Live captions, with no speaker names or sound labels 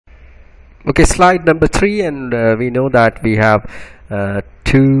Okay, slide number 3, and we know that we have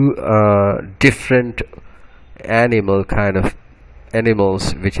two different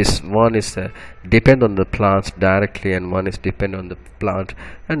animals, which is one is depend on the plants directly and one is depend on the plant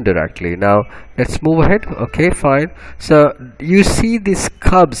indirectly. Now let's move ahead. Okay, fine. So you see these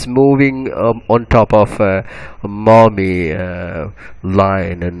cubs moving on top of a mommy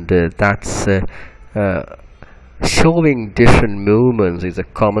lion, and that's showing different movements is a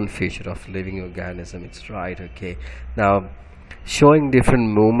common feature of living organism. It's right. Okay, now showing different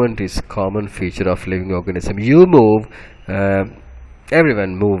movement is common feature of living organism. You move,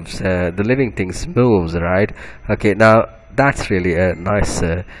 everyone moves, the living things moves, right? Okay, now that's really a nice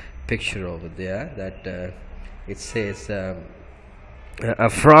picture over there that it says a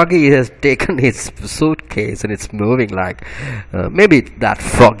froggy has taken his suitcase and it's moving like maybe that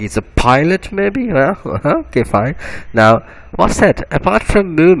frog is a pilot, maybe. Okay, fine. Now what's that? Apart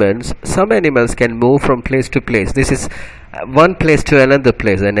from movements, some animals can move from place to place. This is one place to another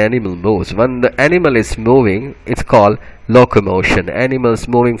place. An animal moves. When the animal is moving, it's called locomotion. Animals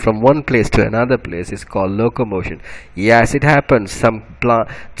moving from one place to another place is called locomotion. Yes, it happens. Some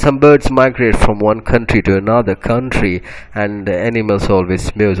birds migrate from one country to another country, and animals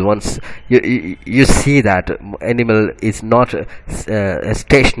always moves. Once you see that animal is not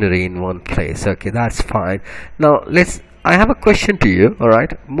stationary in one place. Okay, that's fine. Now I have a question to you. All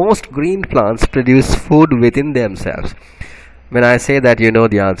right, most green plants produce food within themselves. When I say that, you know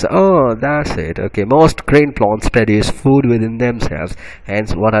the answer. Oh, that's it. Okay, most green plants produce food within themselves.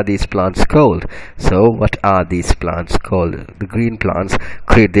 Hence, what are these plants called? So, what are these plants called? The green plants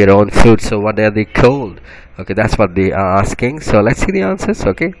create their own food. So, what are they called? Okay, that's what they are asking. So, let's see the answers.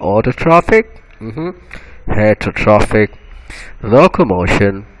 Okay, autotrophic, heterotrophic,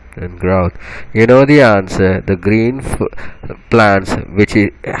 locomotion, and growth. You know the answer. The green plants which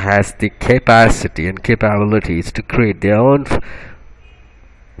has the capacity and capabilities to create their own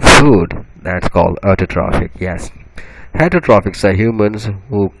food, that's called autotrophic. Yes, heterotrophics are humans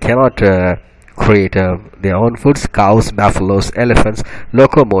who cannot create their own foods. Cows, buffaloes, elephants.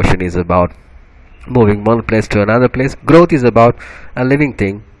 Locomotion is about moving one place to another place. Growth is about a living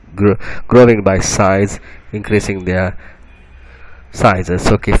thing growing by size, increasing their sizes.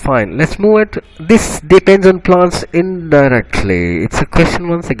 Okay, fine. Let's move it. This depends on plants indirectly. It's a question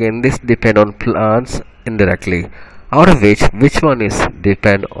once again. This depend on plants indirectly. Out of which one is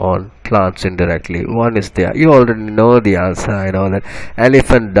depend on plants indirectly? One is there. You already know the answer. I know that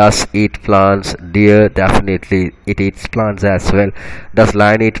elephant does eat plants. Deer definitely it eats plants as well. Does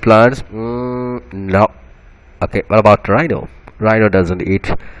lion eat plants? No. Okay, what about rhino? Rhino doesn't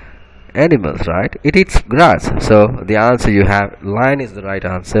eat animals, right? It eats grass. So the answer you have, lion, is the right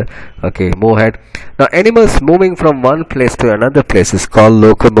answer. Okay, move ahead. Now animals moving from one place to another place is called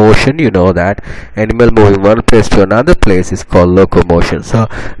locomotion. You know that animal moving one place to another place is called locomotion. So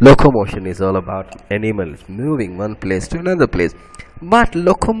locomotion is all about animals moving one place to another place. But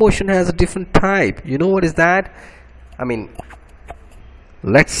locomotion has a different type. You know what is that? I mean,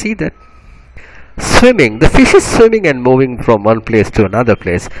 let's see that. Swimming. The fish is swimming and moving from one place to another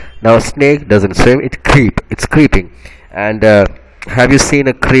place. Now a snake doesn't swim, it's creeping. And have you seen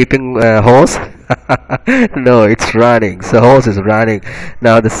a creeping horse? No, it's running. So horse is running.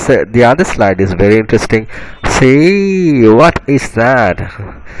 Now the other slide is very interesting. See, what is that?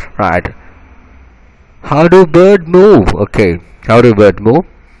 Right, how do bird move? Okay, how do bird move?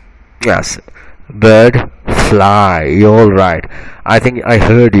 Yes, bird fly. You're all right. I think I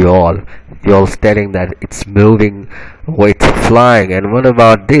heard you all. You're telling that it's moving with flying. And what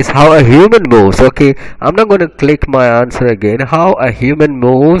about this? How a human moves? Okay, I'm not going to click my answer again. How a human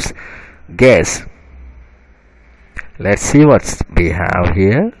moves? Guess. Let's see what we have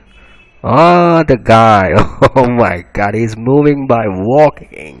here. Ah, the guy. Oh my God, he's moving by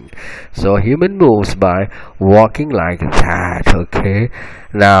walking. So a human moves by walking like that. Okay,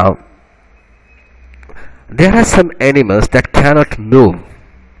 now there are some animals that cannot move,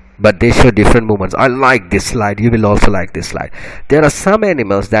 but they show different movements. I like this slide. You will also like this slide. There are some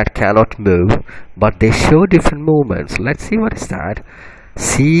animals that cannot move, but they show different movements. Let's see what is that.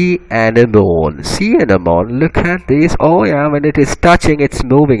 Sea anemone. Sea anemone. Look at this. Oh yeah, when it is touching, it's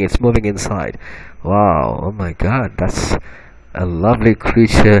moving. It's moving inside. Wow. Oh my God. That's a lovely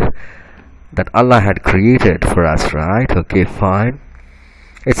creature that Allah had created for us, right? Okay, fine.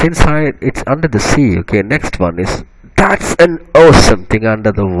 It's inside. It's under the sea. Okay, next one is, that's an awesome thing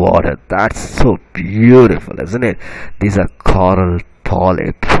under the water. That's so beautiful, isn't it? These are coral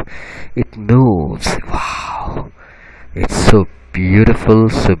polyp. It moves. Wow, it's so beautiful.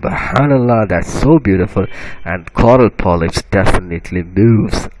 Subhanallah, that's so beautiful. And coral polyps definitely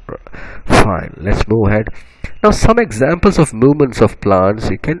moves. Fine, let's move ahead. Now, some examples of movements of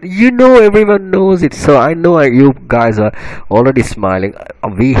plants. Everyone knows it. So I know you guys are already smiling.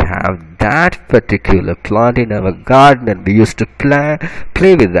 We have that particular plant in our garden, and we used to play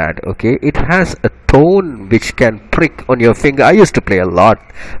with that. Okay, it has a thorn which can prick on your finger. I used to play a lot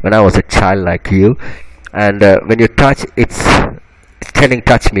when I was a child, like you. And when you touch, it's telling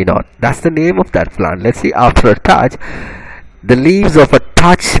touch me not. That's the name of that plant. Let's see, after a touch, the leaves of a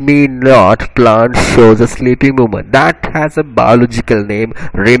touch me not plant shows a sleeping movement. That has a biological name.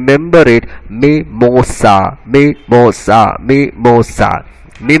 Remember it. Mimosa. Mimosa. Mimosa.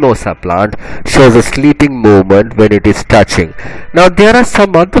 Mimosa plant shows a sleeping movement when it is touching. Now there are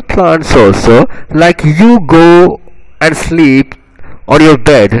some other plants also, like you go and sleep on your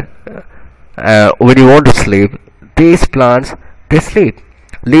bed when you want to sleep. These plants, they sleep.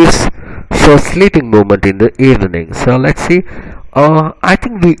 Leaves show sleeping movement in the evening. So let's see. I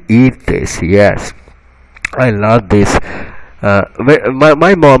think we eat this. Yes, I love this.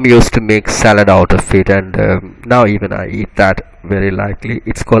 My mom used to make salad out of it, and now even I eat that very likely.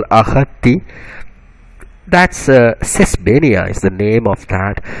 It's called ahati. That's Sesbania is the name of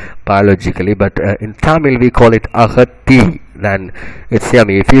that biologically, but in Tamil we call it ahati. Then it's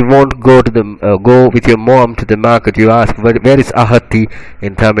yummy. If you won't go to go with your mom to the market, you ask where is ahati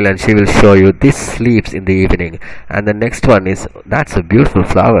in Tamil, and she will show you. This sleeps in the evening. And the next one is, that's a beautiful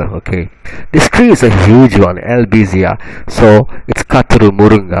flower. Okay, this tree is a huge one, albizia. So it's katuru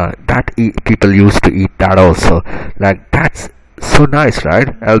murunga. That people used to eat that also. Like, that's so nice, right?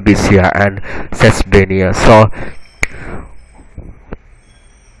 Albizia and Sesbania. So